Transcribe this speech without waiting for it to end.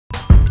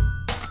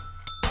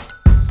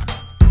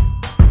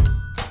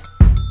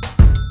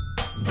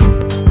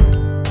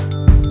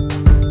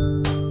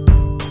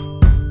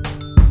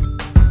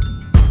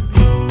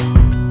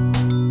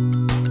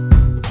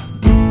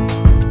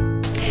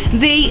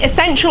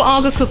Essential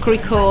AGA Cookery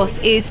course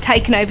is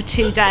taken over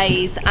 2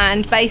 days,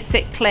 and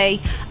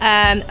basically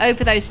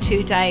over those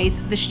 2 days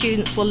the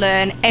students will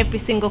learn every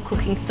single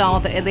cooking style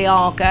that the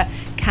AGA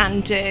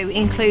can do,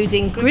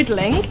 including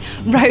griddling,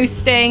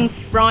 roasting,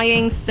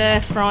 frying,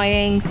 stir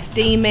frying,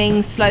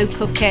 steaming, slow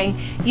cooking,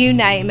 you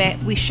name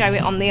it, we show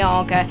it on the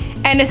AGA.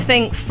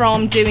 Anything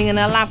from doing an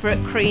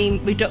elaborate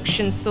cream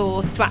reduction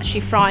sauce to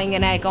actually frying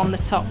an egg on the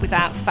top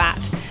without fat.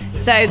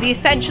 So the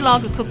Essential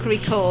AGA Cookery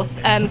course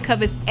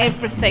covers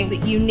everything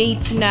that you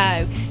need to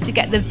know to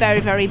get the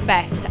very, very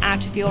best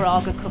out of your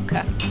AGA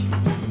cooker.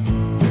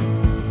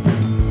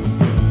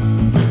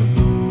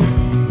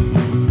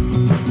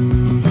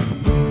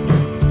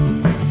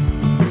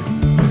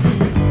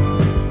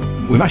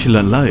 We've actually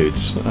learned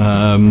loads.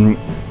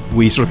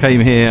 We sort of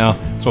came here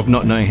sort of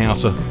not knowing how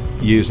to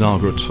use an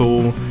AGA at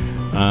all.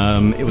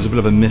 It was a bit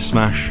of a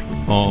mishmash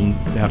on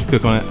how to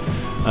cook on it.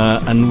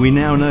 And we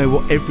now know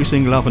what every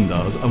single oven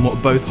does and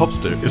what both hobs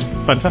do. It's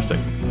fantastic.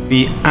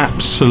 We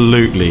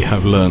absolutely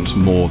have learnt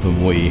more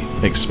than we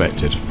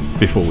expected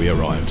before we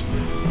arrived.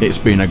 It's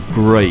been a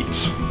great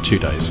 2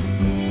 days.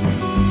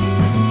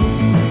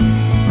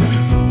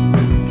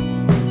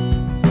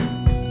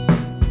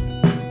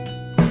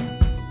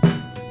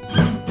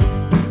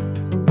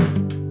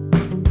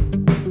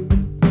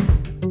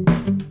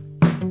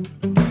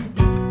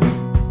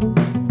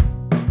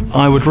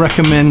 I would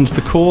recommend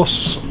the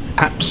course.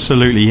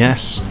 Absolutely,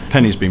 yes.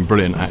 Penny's been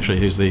brilliant, actually,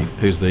 who's the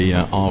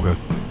AGA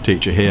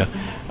teacher here.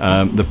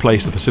 The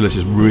place, the facility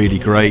is really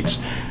great,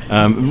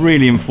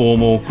 really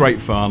informal,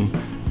 great fun,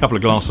 a couple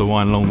of glasses of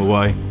wine along the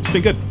way. It's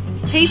been good.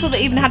 People that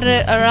even had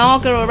an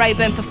AGA or a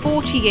Rayburn for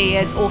 40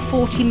 years or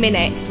 40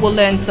 minutes will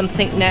learn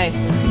something new.